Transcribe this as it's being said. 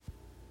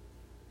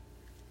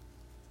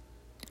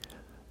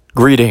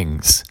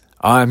Greetings,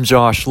 I'm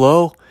Josh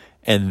Lowe,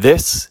 and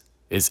this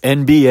is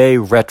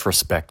NBA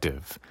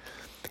Retrospective.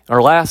 In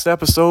our last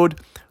episode,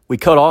 we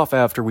cut off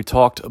after we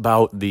talked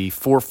about the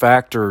four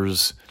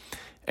factors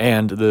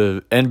and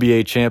the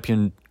NBA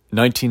champion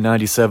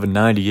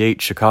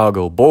 1997-98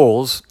 Chicago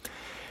Bulls,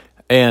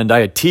 and I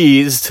had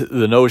teased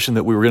the notion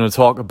that we were going to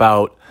talk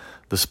about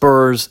the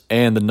Spurs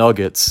and the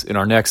Nuggets in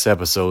our next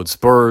episode.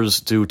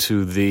 Spurs due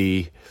to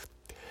the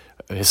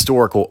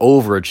historical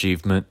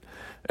overachievement,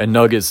 and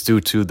Nuggets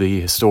due to the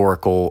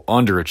historical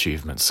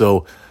underachievement.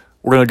 So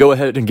we're going to go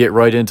ahead and get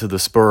right into the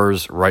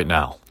Spurs right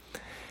now.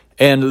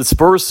 And the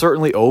Spurs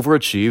certainly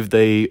overachieved.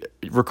 They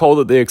recall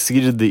that they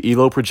exceeded the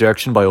ELO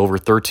projection by over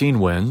 13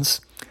 wins.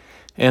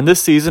 And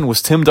this season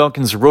was Tim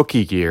Duncan's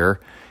rookie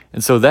year,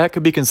 and so that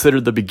could be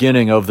considered the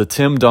beginning of the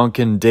Tim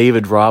Duncan,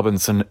 David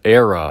Robinson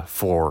era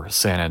for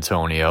San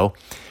Antonio.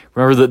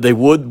 Remember that they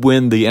would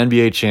win the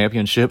NBA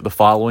championship the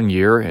following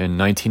year in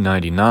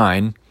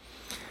 1999.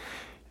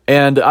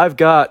 And I've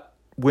got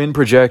win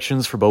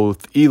projections for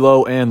both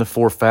ELO and the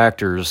four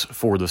factors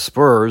for the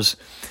Spurs.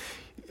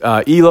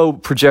 ELO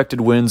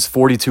projected wins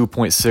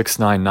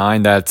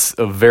 42.699. That's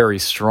a very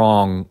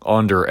strong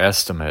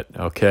underestimate,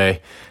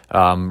 okay?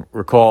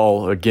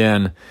 Recall,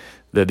 again,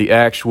 that the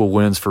actual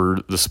wins for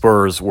the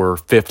Spurs were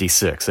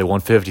 56. They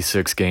won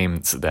 56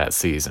 games that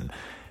season.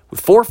 With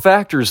four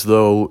factors,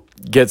 though,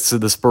 gets to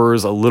the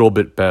Spurs a little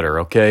bit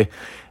better, okay?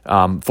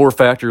 Four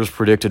factors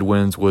predicted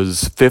wins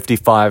was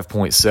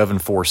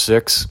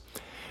 55.746.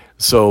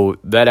 So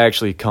that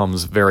actually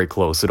comes very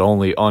close. It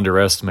only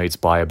underestimates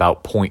by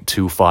about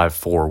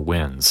 0.254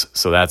 wins.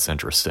 So that's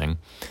interesting.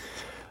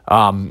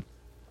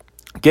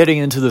 Getting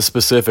into the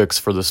specifics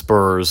for the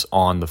Spurs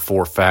on the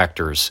four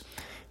factors.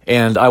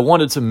 And I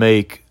wanted to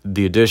make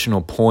the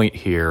additional point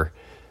here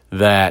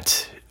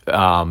that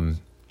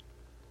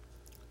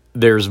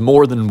there's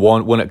more than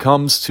one. When it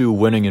comes to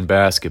winning in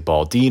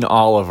basketball, Dean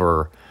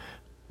Oliver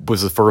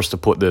was the first to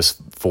put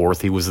this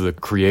forth. He was the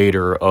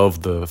creator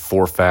of the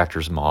four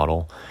factors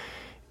model.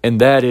 And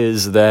that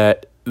is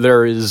that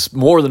there is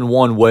more than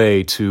one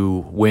way to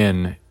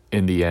win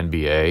in the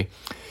NBA.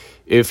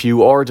 If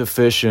you are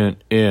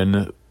deficient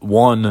in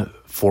one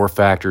four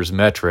factors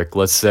metric,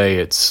 let's say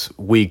it's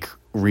weak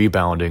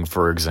rebounding,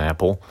 for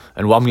example,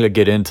 and I'm going to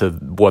get into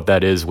what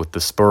that is with the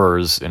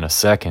Spurs in a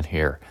second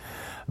here.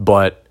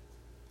 But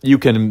you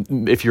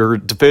can, if you're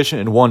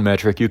deficient in one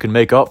metric, you can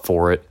make up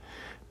for it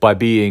by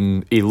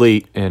being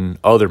elite in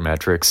other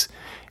metrics.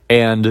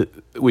 And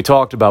we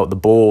talked about the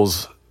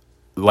Bulls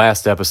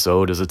last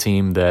episode as a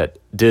team that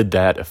did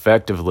that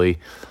effectively.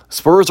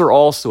 Spurs are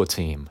also a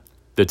team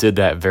that did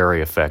that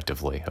very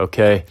effectively,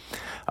 okay?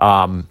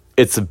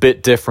 It's a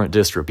bit different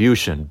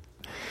distribution.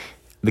 In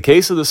the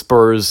case of the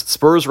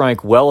Spurs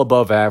rank well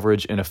above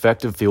average in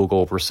effective field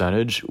goal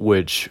percentage,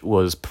 which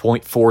was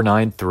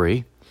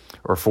 .493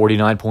 or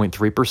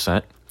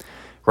 49.3%,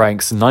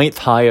 ranks ninth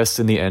highest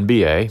in the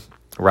NBA,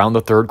 around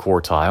the third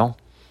quartile.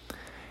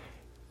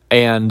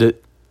 And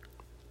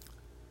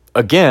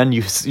again,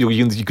 you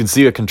can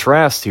see a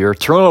contrast here.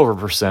 Turnover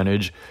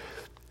percentage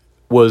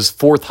was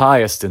fourth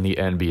highest in the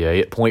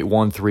NBA at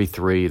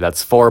 .133.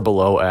 That's far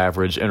below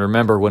average. And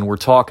remember, when we're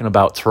talking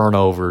about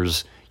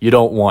turnovers, you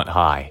don't want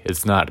high.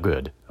 It's not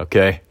good,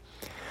 okay?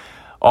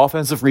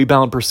 Offensive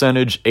rebound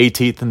percentage,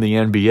 18th in the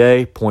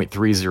NBA,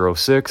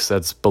 .306.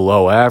 That's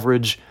below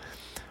average.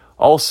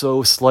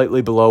 Also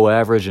slightly below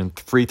average in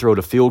free throw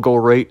to field goal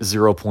rate,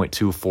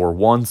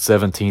 0.241,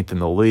 17th in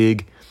the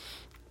league.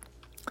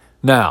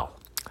 Now,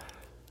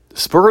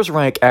 Spurs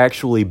rank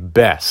actually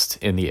best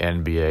in the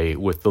NBA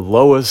with the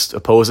lowest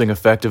opposing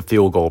effective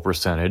field goal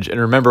percentage. And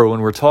remember,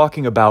 when we're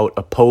talking about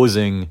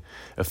opposing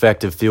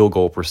effective field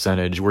goal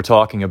percentage, we're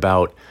talking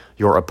about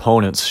your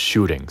opponent's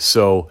shooting.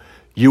 So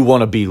you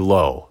want to be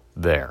low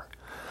there,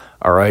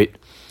 all right?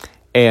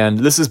 And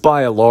this is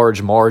by a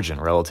large margin,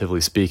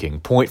 relatively speaking,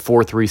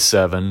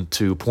 .437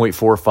 to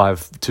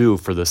 .452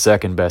 for the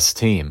second best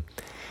team.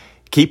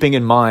 Keeping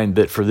in mind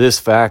that for this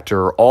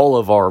factor, all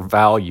of our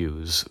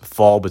values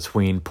fall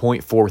between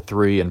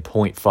 .43 and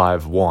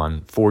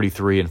 .51,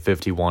 43 and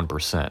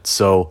 51%.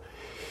 So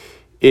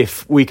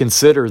if we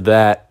consider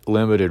that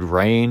limited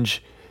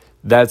range,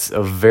 that's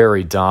a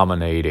very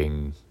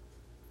dominating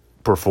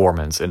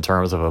performance in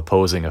terms of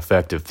opposing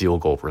effective field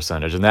goal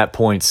percentage. And that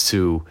points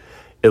to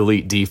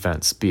elite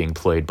defense being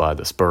played by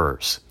the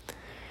Spurs.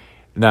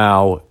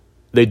 Now,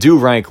 they do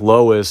rank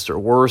lowest or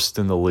worst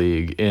in the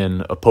league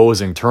in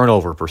opposing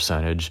turnover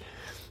percentage,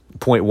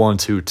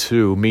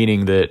 .122,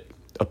 meaning that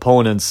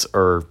opponents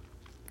are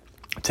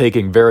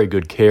taking very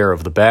good care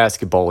of the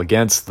basketball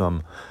against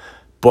them.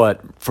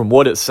 But from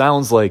what it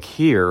sounds like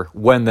here,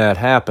 when that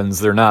happens,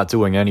 they're not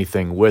doing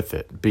anything with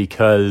it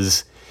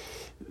because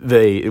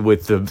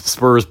with the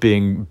Spurs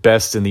being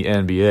best in the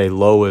NBA,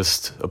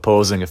 lowest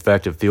opposing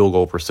effective field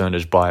goal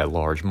percentage by a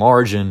large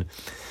margin,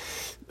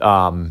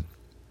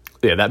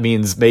 that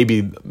means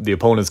maybe the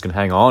opponents can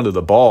hang on to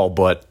the ball,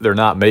 but they're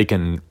not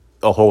making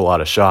a whole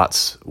lot of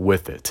shots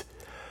with it.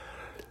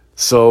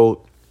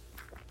 So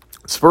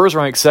Spurs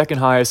ranked second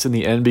highest in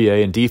the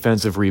NBA in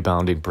defensive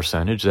rebounding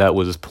percentage. That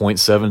was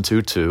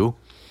 .722.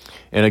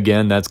 And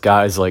again, that's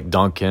guys like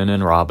Duncan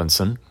and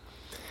Robinson.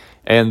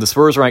 And the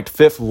Spurs ranked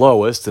fifth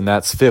lowest, and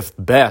that's fifth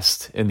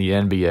best in the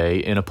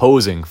NBA in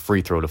opposing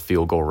free throw to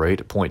field goal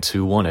rate at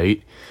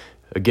 .218.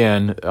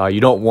 Again, you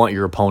don't want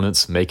your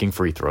opponents making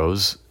free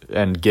throws,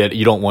 and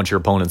you don't want your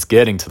opponents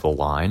getting to the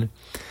line.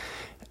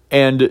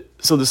 And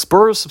so the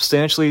Spurs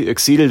substantially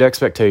exceeded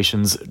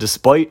expectations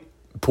despite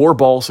poor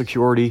ball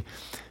security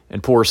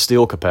and poor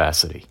steal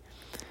capacity.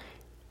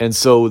 And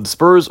so the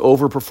Spurs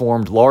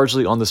overperformed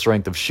largely on the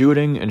strength of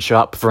shooting and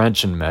shot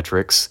prevention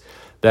metrics.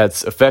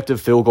 That's effective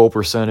field goal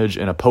percentage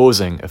and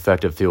opposing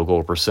effective field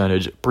goal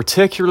percentage,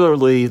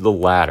 particularly the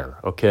latter,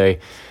 okay?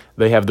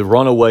 They have the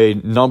runaway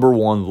number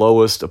one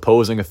lowest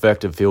opposing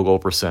effective field goal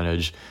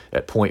percentage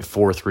at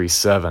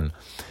 .437.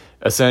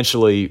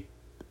 Essentially,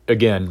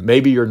 again,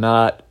 maybe you're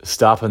not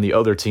stopping the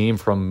other team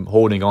from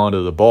holding on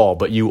to the ball,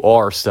 but you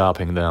are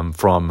stopping them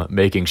from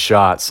making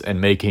shots and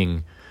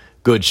making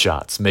good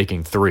shots,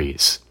 making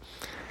threes.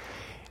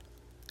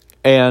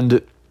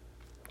 And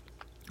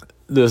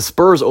the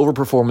Spurs'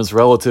 overperformance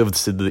relative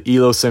to the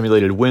ELO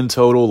simulated win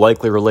total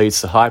likely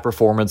relates to high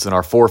performance in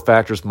our four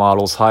factors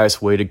model's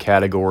highest weighted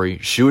category,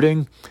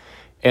 shooting.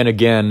 And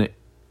again,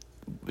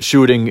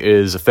 shooting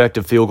is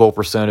effective field goal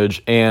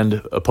percentage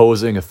and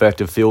opposing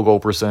effective field goal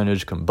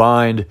percentage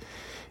combined.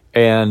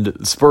 And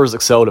the Spurs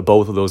excelled at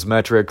both of those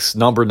metrics,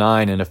 number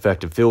 9 in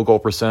effective field goal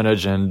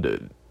percentage,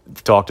 and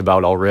talked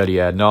about already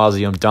ad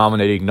nauseum,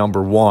 dominating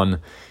number 1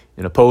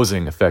 in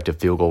opposing effective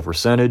field goal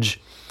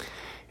percentage.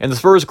 And the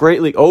Spurs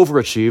greatly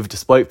overachieved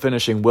despite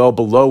finishing well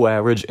below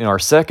average in our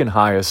second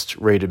highest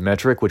rated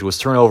metric, which was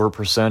turnover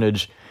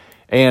percentage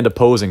and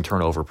opposing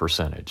turnover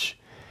percentage.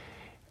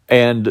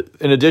 And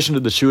in addition to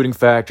the shooting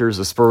factors,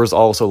 the Spurs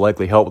also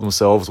likely helped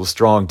themselves with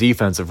strong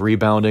defensive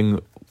rebounding,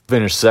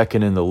 finished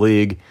second in the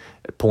league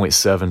at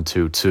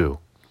 .722.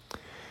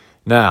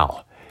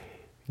 Now,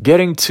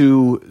 getting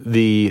to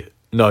the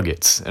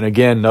Nuggets. And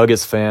again,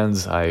 Nuggets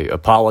fans, I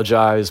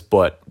apologize,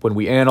 but when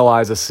we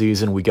analyze a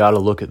season, we got to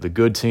look at the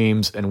good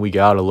teams and we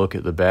got to look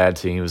at the bad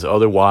teams.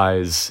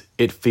 Otherwise,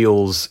 it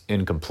feels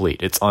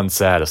incomplete. It's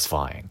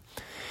unsatisfying.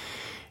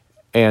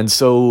 And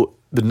so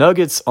the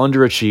Nuggets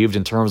underachieved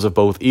in terms of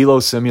both ELO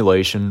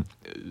simulation,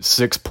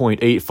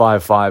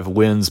 6.855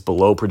 wins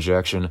below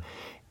projection,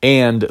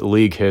 and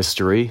league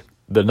history.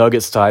 The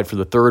Nuggets tied for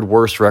the third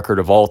worst record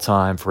of all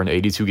time for an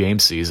 82-game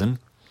season.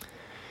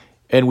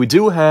 And we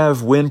do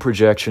have win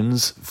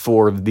projections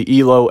for the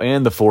ELO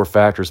and the four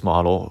factors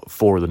model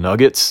for the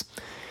Nuggets.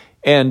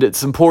 And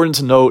it's important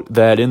to note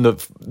that in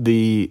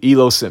the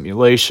ELO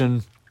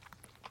simulation,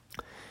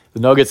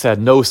 the Nuggets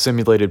had no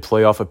simulated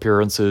playoff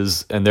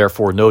appearances and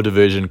therefore no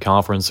division,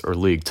 conference, or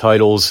league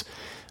titles.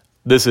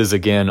 This is,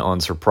 again,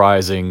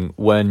 unsurprising.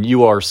 When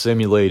you are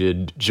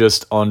simulated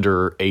just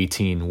under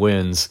 18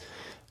 wins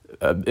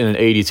in an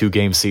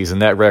 82-game season,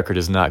 that record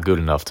is not good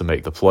enough to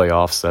make the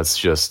playoffs. That's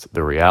just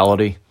the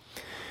reality.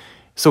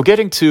 So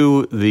getting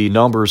to the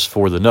numbers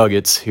for the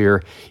Nuggets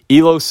here,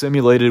 ELO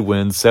simulated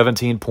wins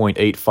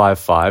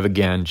 17.855,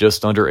 again,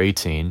 just under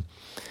 18.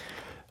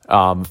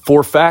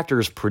 Four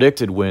factors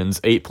predicted wins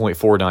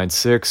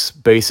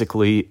 8.496,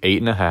 basically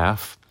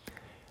 8.5.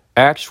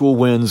 Actual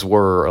wins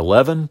were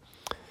 11.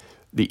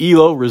 The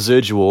ELO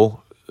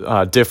residual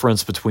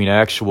difference between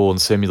actual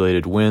and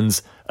simulated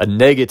wins, a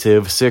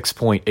negative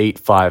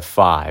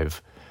 6.855.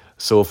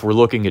 So if we're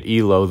looking at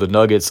ELO, the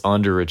Nuggets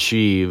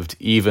underachieved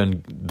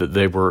even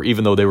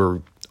though they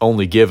were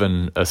only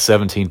given a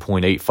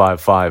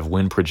 17.855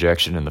 win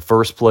projection in the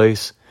first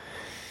place.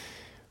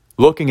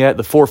 Looking at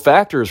the four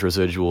factors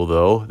residual,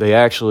 though, they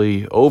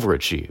actually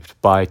overachieved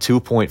by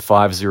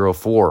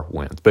 2.504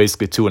 wins,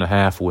 basically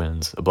 2.5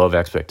 wins above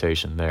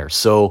expectation there.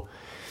 So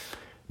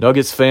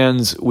Nuggets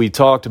fans, we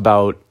talked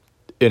about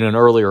in an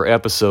earlier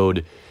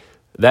episode,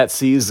 that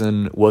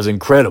season was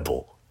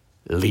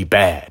incredibly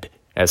bad,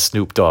 as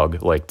Snoop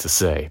Dogg liked to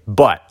say.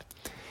 But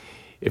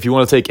if you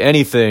want to take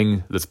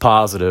anything that's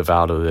positive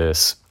out of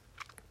this,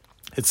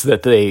 it's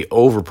that they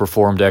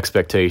overperformed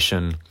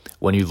expectation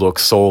when you look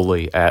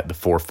solely at the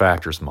four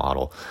factors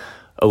model.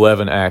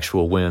 11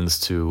 actual wins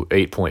to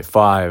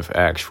 8.5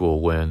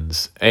 actual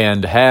wins.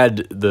 And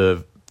had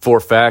the four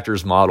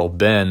factors model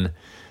been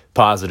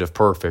positive,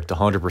 perfect,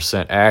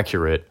 100%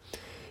 accurate,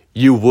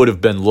 you would have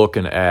been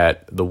looking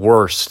at the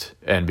worst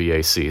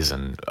NBA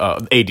season,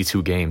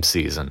 82-game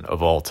season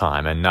of all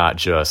time, and not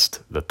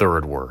just the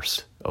third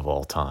worst of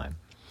all time.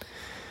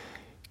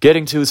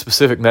 Getting to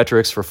specific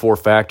metrics for four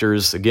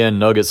factors, again,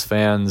 Nuggets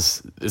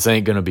fans, this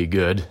ain't going to be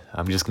good.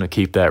 I'm just going to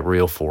keep that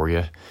real for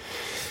you.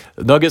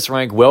 The Nuggets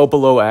rank well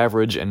below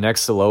average and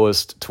next to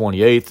lowest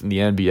 28th in the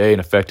NBA in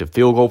effective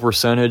field goal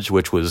percentage,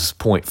 which was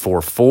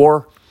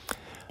 .44.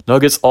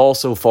 Nuggets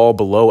also fall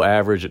below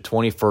average at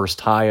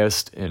 21st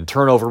highest in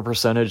turnover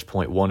percentage,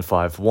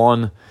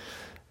 .151.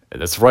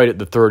 That's right at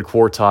the third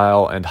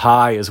quartile, and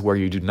high is where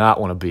you do not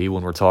want to be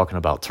when we're talking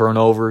about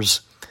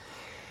turnovers.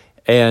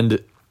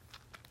 And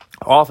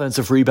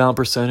Offensive rebound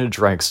percentage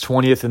ranks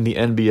 20th in the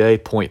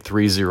NBA,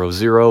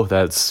 .300.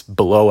 That's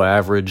below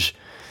average.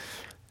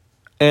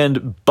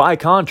 And by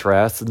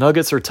contrast, the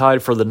Nuggets are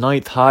tied for the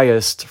 9th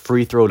highest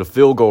free throw to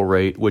field goal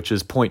rate, which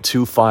is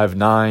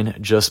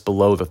 .259, just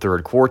below the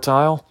third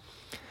quartile.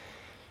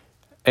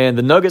 And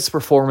the Nuggets'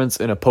 performance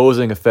in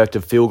opposing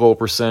effective field goal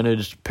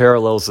percentage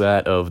parallels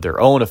that of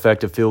their own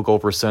effective field goal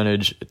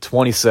percentage,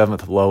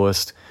 27th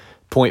lowest,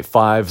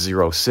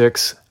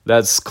 .506.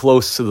 That's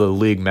close to the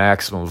league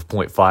maximum of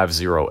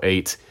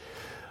 .508.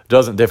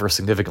 Doesn't differ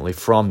significantly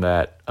from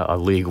that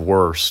league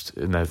worst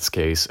in this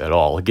case at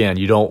all. Again,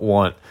 you don't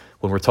want,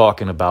 when we're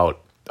talking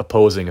about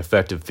opposing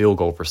effective field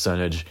goal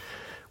percentage,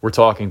 we're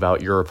talking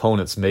about your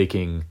opponents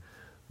making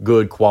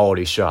good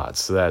quality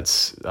shots. So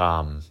that's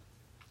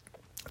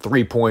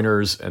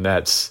three-pointers, and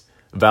that's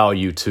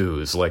value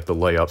twos, like the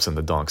layups and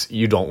the dunks.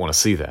 You don't want to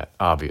see that,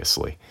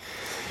 obviously.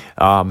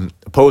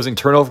 Opposing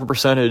turnover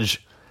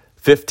percentage,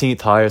 15th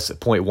highest at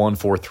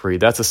 .143.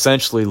 That's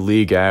essentially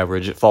league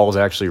average. It falls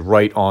actually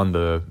right on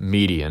the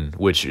median,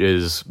 which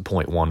is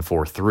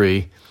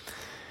 .143.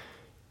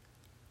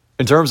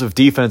 In terms of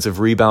defensive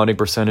rebounding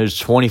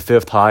percentage,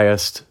 25th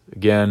highest,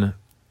 again,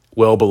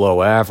 well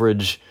below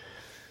average.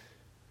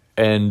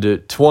 And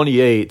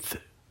 28th,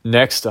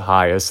 next to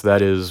highest,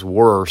 that is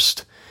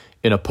worst,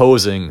 in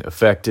opposing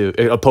free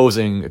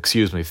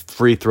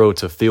throw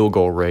to field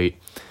goal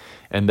rate,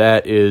 and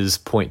that is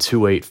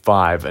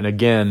 .285. And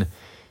again,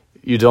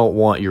 you don't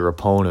want your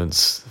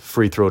opponent's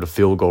free throw to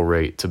field goal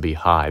rate to be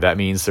high. That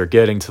means they're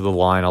getting to the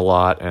line a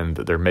lot and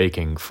they're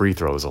making free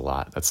throws a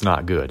lot. That's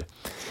not good.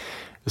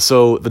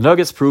 So the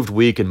Nuggets proved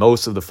weak in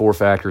most of the four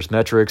factors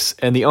metrics,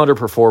 and the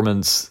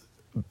underperformance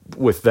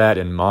with that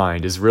in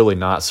mind is really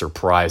not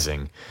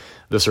surprising.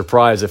 The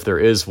surprise, if there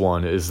is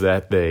one, is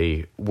that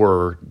they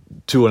were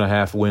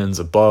 2.5 wins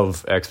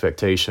above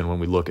expectation when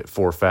we look at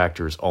four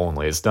factors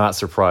only. It's not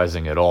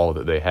surprising at all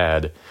that they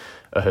had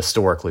a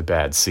historically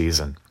bad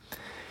season.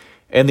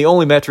 And the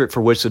only metric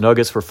for which the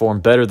Nuggets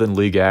performed better than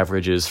league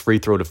average is free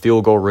throw to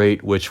field goal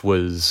rate, which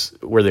was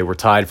where they were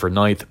tied for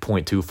 9th at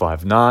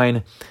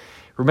 .259.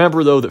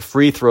 Remember, though, that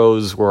free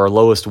throws were our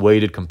lowest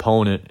weighted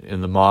component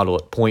in the model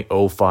at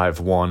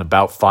 .051,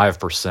 about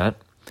 5%.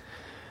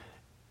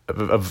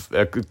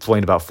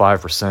 Explained about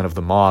 5% of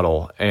the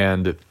model.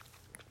 And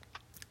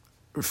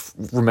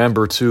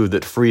remember, too,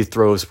 that free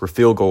throws for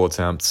field goal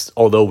attempts,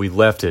 although we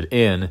left it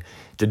in,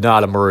 did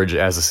not emerge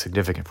as a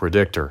significant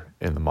predictor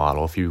in the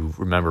model, if you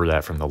remember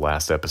that from the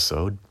last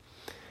episode.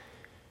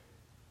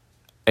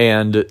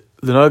 And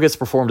the Nuggets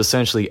performed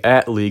essentially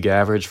at league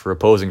average for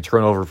opposing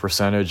turnover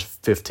percentage,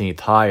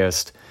 15th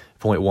highest,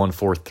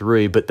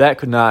 .143, but that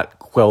could not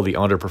quell the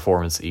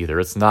underperformance either.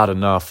 It's not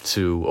enough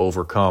to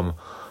overcome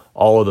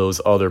all of those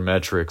other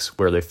metrics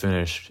where they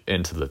finished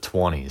into the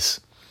 20s.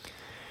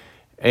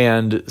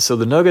 And so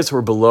the Nuggets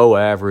were below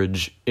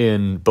average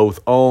in both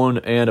own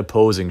and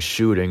opposing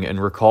shooting,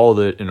 and recall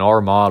that in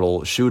our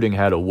model, shooting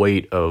had a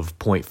weight of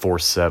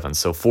 .47,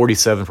 so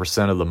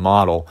 47% of the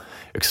model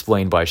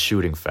explained by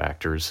shooting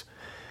factors.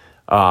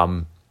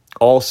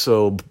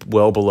 Also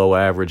well below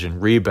average in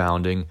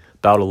rebounding,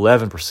 about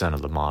 11%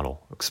 of the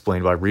model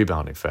explained by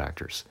rebounding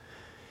factors.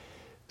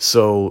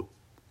 So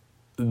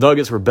the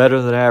Nuggets were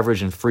better than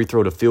average in free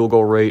throw to field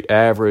goal rate,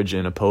 average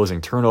in opposing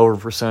turnover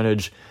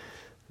percentage,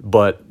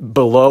 but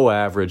below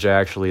average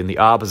actually in the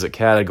opposite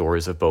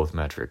categories of both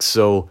metrics.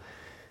 So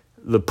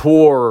the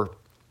poor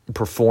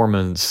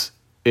performance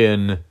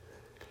in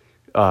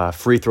opposing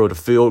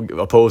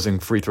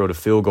free throw to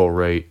field goal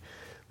rate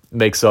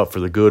makes up for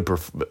the good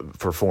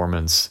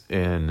performance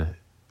in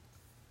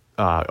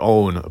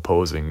own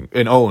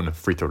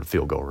free throw to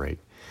field goal rate.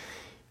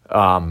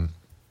 But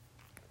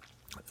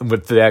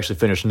they actually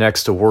finished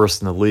next to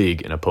worst in the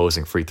league in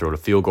opposing free throw to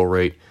field goal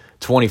rate,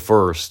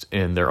 21st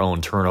in their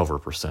own turnover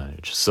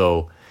percentage.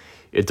 So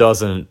it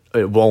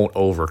won't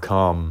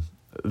overcome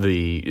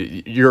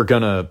you're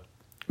going to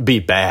be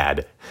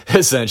bad,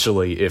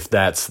 essentially, if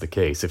that's the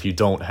case. If you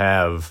don't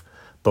have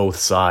both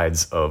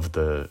sides of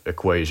the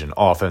equation,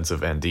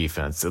 offensive and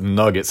defense. The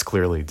Nuggets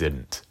clearly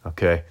didn't,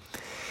 okay?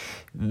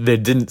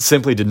 They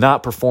simply did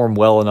not perform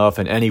well enough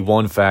in any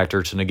one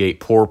factor to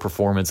negate poor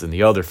performance in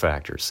the other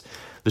factors.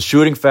 The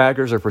shooting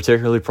factors are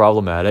particularly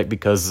problematic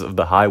because of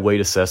the high weight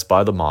assessed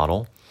by the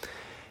model.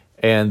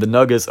 And the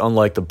Nuggets,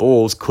 unlike the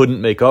Bulls,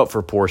 couldn't make up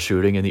for poor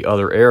shooting in the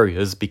other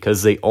areas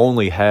because they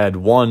only had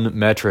one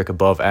metric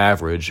above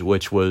average,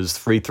 which was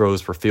free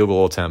throws per field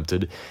goal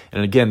attempted.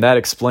 And again, that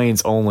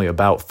explains only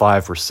about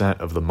 5%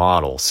 of the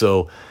model.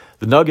 So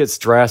the Nuggets'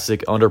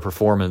 drastic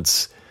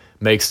underperformance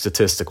makes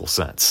statistical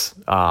sense.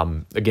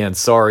 Again,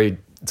 sorry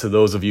to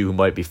those of you who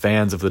might be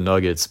fans of the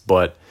Nuggets,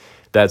 but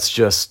that's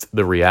just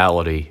the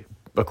reality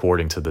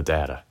according to the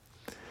data.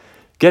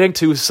 Getting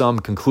to some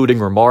concluding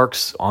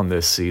remarks on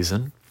this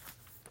season.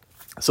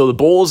 So the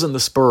Bulls and the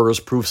Spurs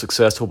proved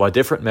successful by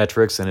different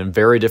metrics and in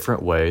very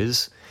different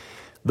ways.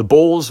 The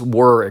Bulls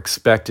were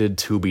expected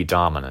to be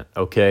dominant,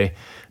 okay?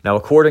 Now,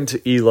 according to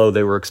ELO,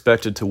 they were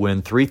expected to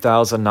win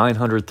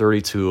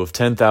 3,932 of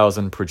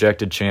 10,000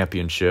 projected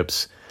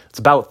championships It's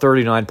about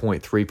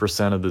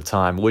 39.3% of the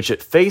time, which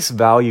at face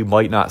value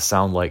might not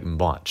sound like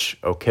much,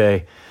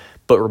 okay?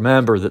 But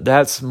remember that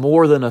that's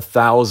more than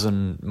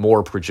 1,000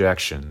 more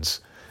projections.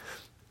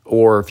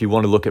 Or if you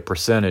want to look at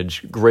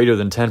percentage, greater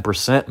than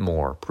 10%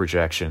 more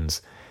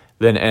projections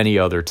than any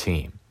other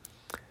team.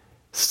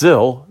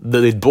 Still,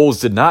 the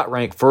Bulls did not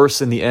rank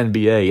first in the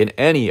NBA in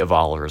any of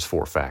Oliver's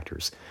four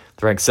factors.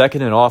 They ranked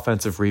second in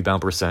offensive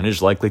rebound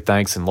percentage, likely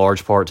thanks in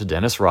large part to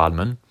Dennis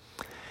Rodman.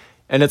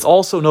 And it's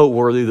also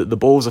noteworthy that the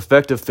Bulls'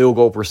 effective field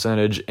goal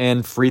percentage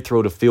and free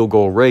throw to field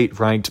goal rate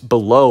ranked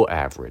below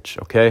average,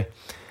 okay?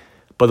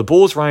 But the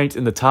Bulls ranked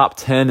in the top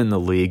 10 in the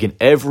league in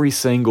every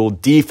single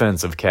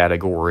defensive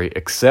category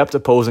except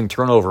opposing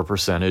turnover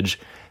percentage,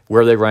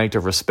 where they ranked a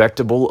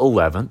respectable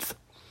 11th.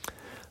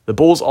 The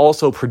Bulls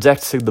also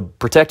protected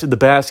the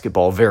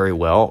basketball very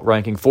well,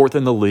 ranking fourth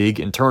in the league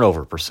in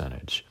turnover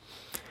percentage.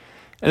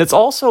 And it's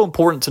also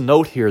important to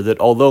note here that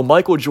although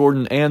Michael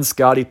Jordan and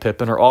Scottie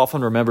Pippen are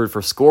often remembered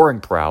for scoring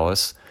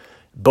prowess,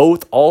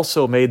 both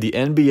also made the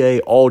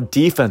NBA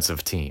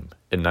All-Defensive Team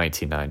in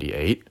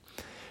 1998.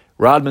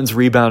 Rodman's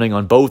rebounding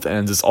on both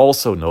ends is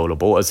also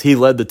notable, as he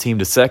led the team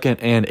to second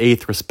and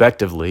eighth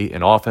respectively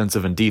in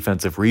offensive and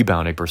defensive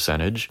rebounding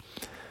percentage.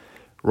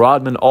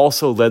 Rodman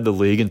also led the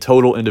league in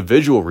total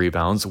individual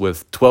rebounds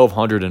with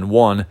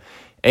 1,201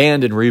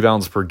 and in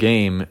rebounds per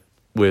game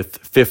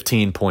with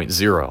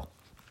 15.0.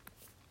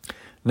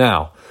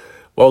 Now,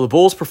 while the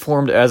Bulls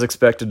performed as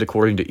expected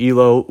according to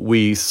ELO,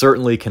 we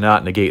certainly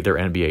cannot negate their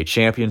NBA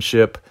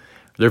championship.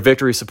 Their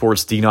victory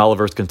supports Dean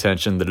Oliver's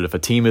contention that if a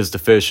team is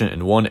deficient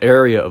in one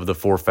area of the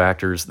four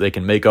factors, they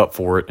can make up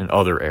for it in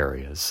other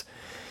areas.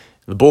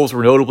 The Bulls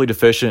were notably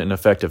deficient in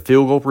effective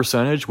field goal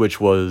percentage, which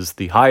was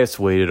the highest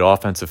weighted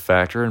offensive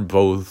factor in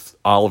both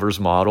Oliver's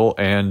model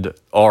and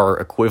our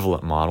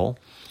equivalent model.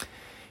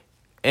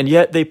 And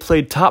yet they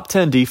played top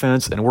 10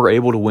 defense and were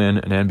able to win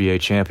an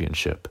NBA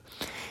championship,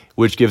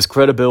 which gives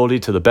credibility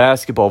to the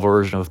basketball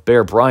version of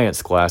Bear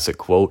Bryant's classic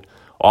quote,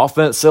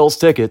 "Offense sells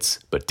tickets,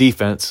 but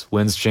defense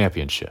wins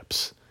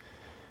championships."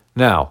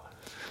 Now,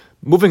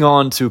 moving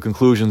on to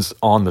conclusions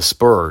on the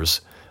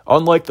Spurs.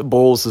 Unlike the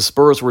Bulls, the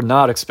Spurs were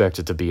not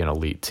expected to be an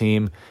elite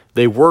team.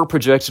 They were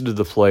projected to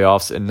the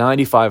playoffs in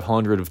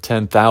 9,500 of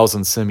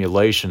 10,000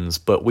 simulations,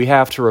 but we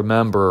have to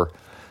remember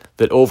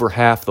that over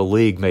half the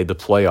league made the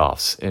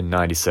playoffs in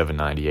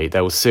 97-98.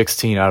 That was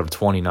 16 out of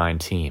 29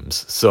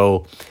 teams.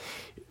 So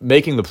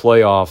making the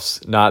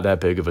playoffs, not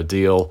that big of a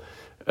deal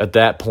at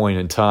that point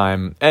in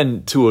time,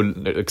 and to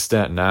an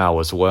extent now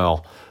as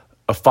well.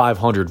 A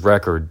 500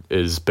 record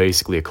is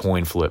basically a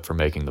coin flip for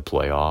making the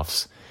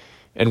playoffs.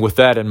 And with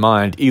that in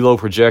mind, ELO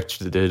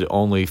projected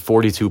only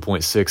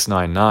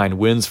 42.699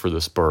 wins for the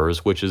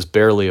Spurs, which is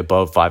barely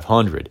above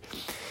 500.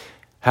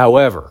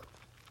 However,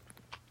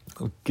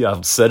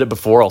 I've said it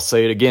before, I'll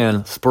say it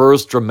again,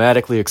 Spurs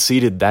dramatically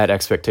exceeded that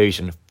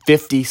expectation.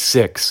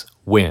 56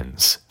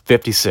 wins.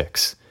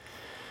 56.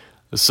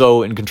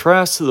 So, in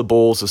contrast to the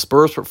Bulls, the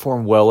Spurs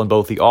performed well in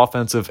both the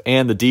offensive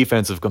and the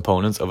defensive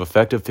components of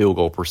effective field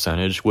goal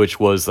percentage, which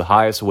was the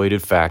highest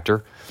weighted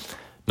factor.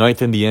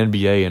 Ninth in the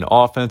NBA in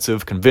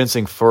offensive,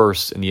 convincing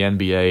first in the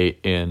NBA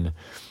in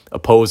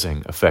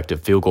opposing effective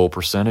field goal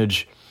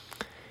percentage.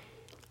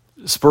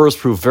 Spurs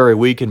proved very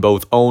weak in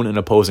both own and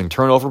opposing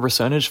turnover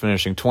percentage,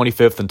 finishing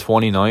 25th and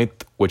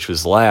 29th, which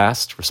was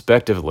last,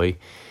 respectively.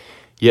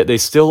 Yet they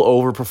still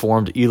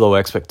overperformed ELO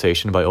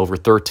expectation by over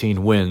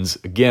 13 wins.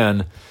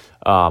 Again,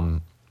 per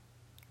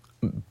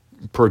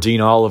Dean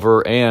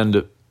Oliver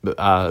and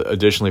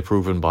additionally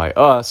proven by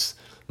us,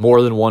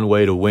 more than one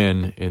way to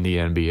win in the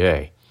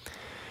NBA.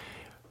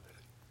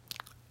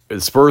 The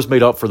Spurs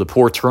made up for the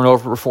poor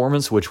turnover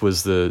performance, which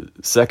was the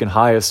second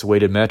highest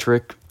weighted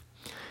metric,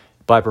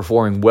 by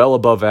performing well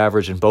above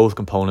average in both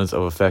components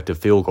of effective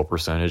field goal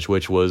percentage,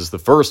 which was the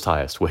first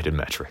highest weighted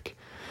metric.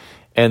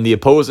 And the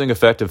opposing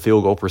effective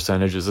field goal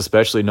percentage is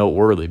especially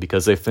noteworthy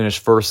because they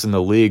finished first in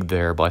the league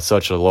there by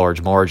such a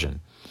large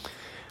margin.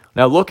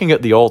 Now, looking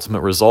at the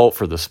ultimate result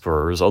for the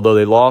Spurs, although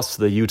they lost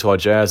to the Utah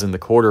Jazz in the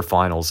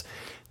quarterfinals,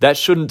 that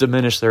shouldn't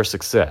diminish their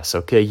success,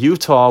 okay?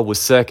 Utah was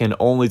second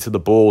only to the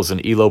Bulls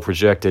in ELO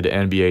projected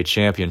NBA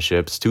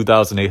championships,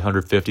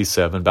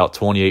 2,857, about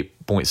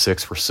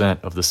 28.6%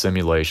 of the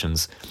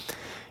simulations,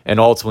 and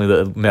ultimately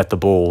that met the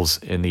Bulls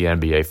in the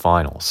NBA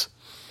Finals.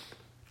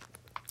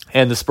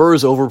 And the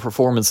Spurs'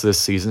 overperformance this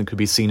season could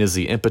be seen as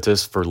the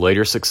impetus for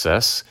later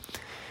success.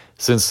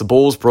 Since the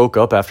Bulls broke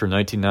up after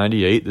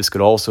 1998, this could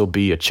also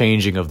be a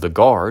changing of the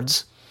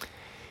guards.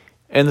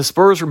 And the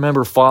Spurs,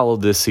 remember,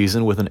 followed this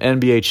season with an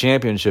NBA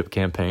championship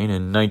campaign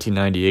in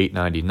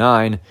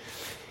 1998-99.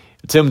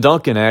 Tim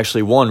Duncan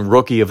actually won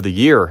Rookie of the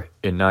Year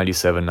in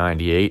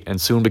 97-98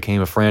 and soon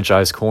became a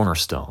franchise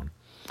cornerstone.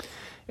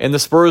 And the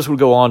Spurs would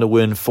go on to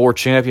win 4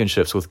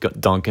 championships with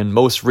Duncan,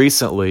 most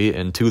recently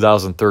in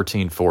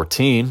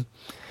 2013-14.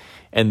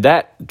 And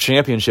that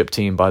championship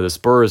team by the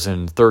Spurs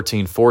in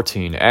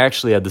 13-14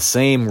 actually had the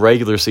same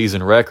regular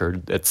season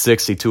record at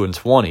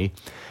 62-20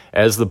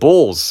 as the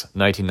Bulls'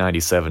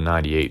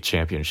 1997-98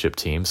 championship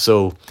team.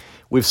 So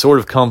we've sort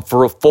of come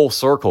for a full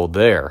circle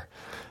there.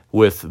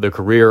 with the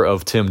career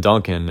of Tim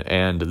Duncan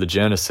and the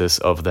genesis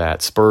of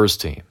that Spurs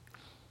team.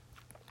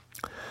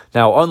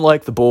 Now,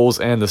 unlike the Bulls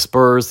and the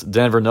Spurs, the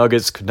Denver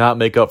Nuggets could not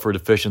make up for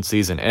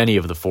deficiencies in any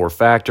of the four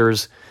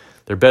factors.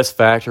 Their best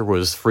factor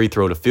was free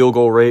throw to field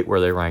goal rate, where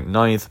they ranked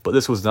 9th, but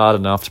this was not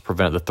enough to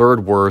prevent the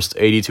third worst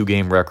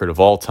 82-game record of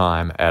all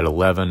time at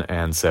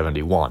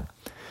 11-71.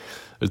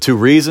 The two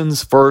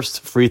reasons: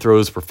 first, free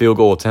throws per field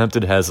goal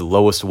attempted has the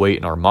lowest weight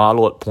in our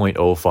model at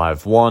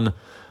 .051,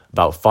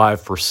 about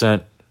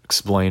 5%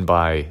 explained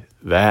by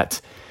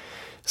that.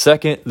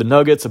 Second, the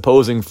Nuggets'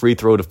 opposing free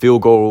throw to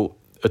field goal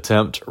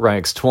attempt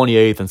ranks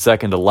 28th and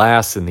second to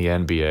last in the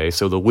NBA,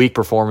 so the weak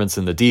performance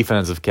in the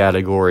defensive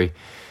category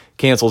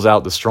cancels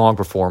out the strong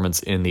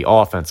performance in the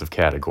offensive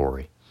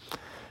category.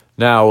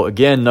 Now,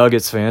 again,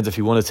 Nuggets fans, if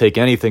you want to take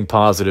anything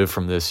positive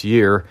from this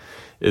year,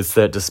 it's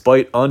that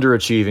despite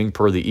underachieving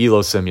per the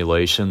ELO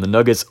simulation, the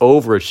Nuggets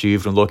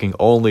overachieved when looking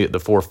only at the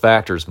four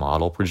factors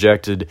model,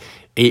 projected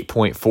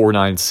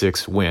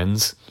 8.496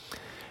 wins.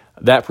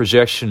 That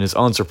projection is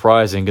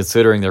unsurprising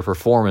considering their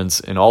performance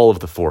in all of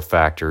the four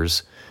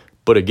factors.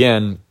 But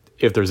again,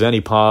 if there's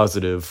any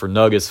positive for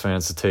Nuggets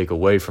fans to take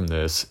away from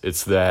this,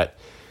 it's that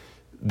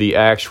the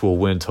actual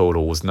win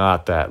total was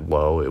not that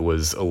low. It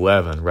was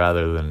 11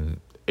 rather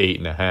than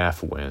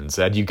 8.5 wins.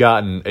 Had you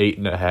gotten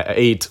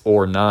 8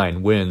 or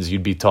 9 wins,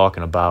 you'd be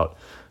talking about,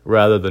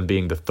 rather than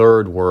being the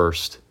third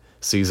worst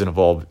season of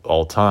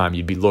all time,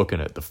 you'd be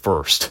looking at the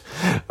first.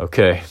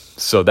 Okay,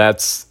 so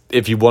that's,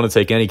 if you want to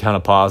take any kind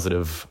of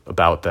positive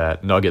about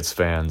that, Nuggets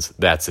fans,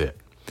 that's it.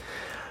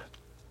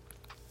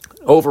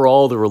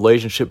 Overall, the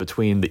relationship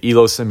between the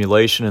ELO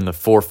simulation and the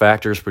four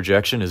factors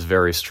projection is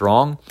very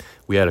strong.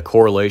 We had a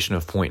correlation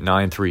of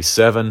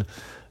 0.937.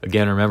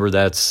 Again, remember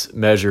that's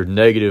measured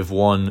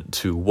 -1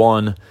 to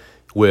 1,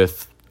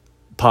 with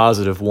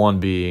 +1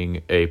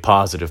 being a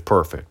positive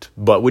perfect.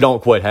 But we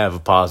don't quite have a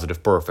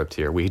positive perfect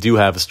here. We do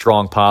have a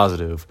strong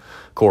positive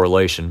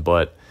correlation,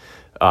 but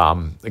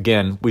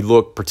again, we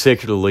look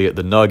particularly at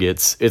the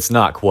Nuggets. It's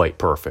not quite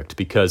perfect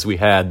because we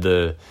had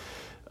the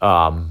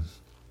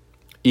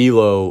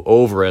ELO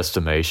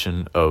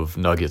overestimation of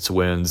Nuggets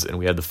wins, and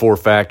we had the four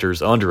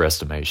factors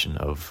underestimation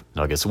of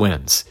Nuggets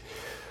wins.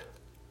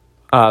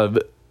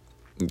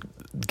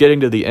 Getting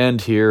to the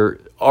end here,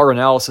 our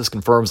analysis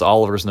confirms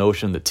Oliver's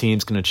notion that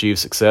teams can achieve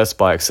success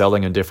by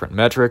excelling in different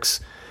metrics,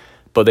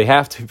 but they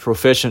have to be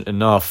proficient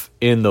enough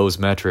in those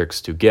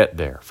metrics to get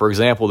there. For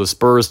example, the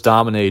Spurs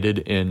dominated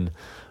in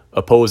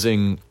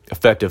opposing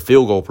effective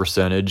field goal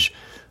percentage,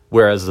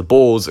 whereas the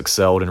Bulls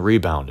excelled in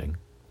rebounding.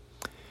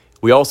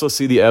 We also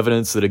see the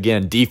evidence that,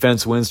 again,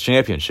 defense wins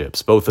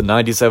championships. Both the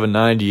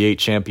 97-98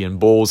 champion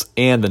Bulls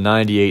and the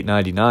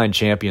 98-99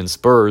 champion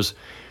Spurs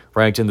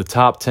ranked in the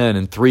top 10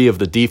 in 3 of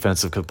the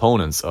defensive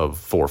components of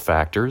four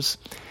factors.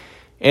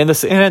 And the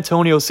San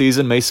Antonio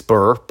season may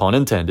spur, pun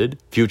intended,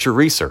 future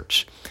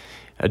research.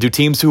 Do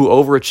teams who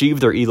overachieve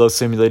their ELO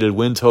simulated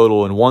win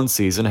total in one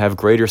season have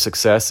greater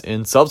success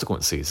in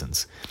subsequent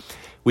seasons?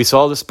 We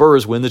saw the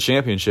Spurs win the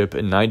championship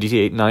in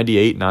 98,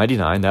 98,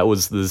 99. That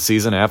was the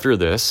season after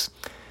this.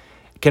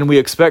 Can we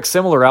expect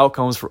similar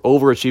outcomes for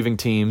overachieving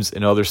teams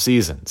in other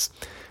seasons?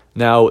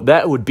 Now,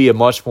 that would be a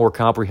much more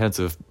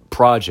comprehensive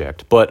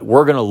project, but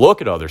we're going to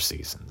look at other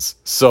seasons.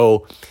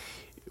 So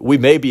we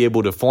may be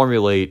able to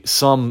formulate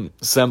some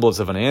semblance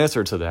of an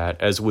answer to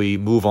that as we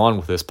move on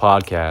with this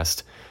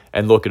podcast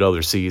and look at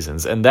other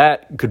seasons. And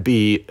that could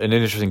be an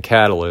interesting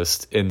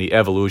catalyst in the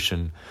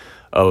evolution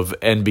of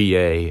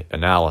NBA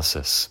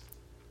analysis.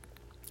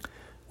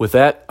 With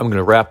that, I'm going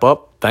to wrap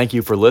up. Thank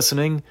you for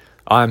listening.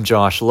 I'm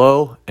Josh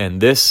Lowe,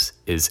 and this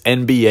is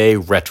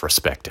NBA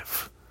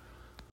Retrospective.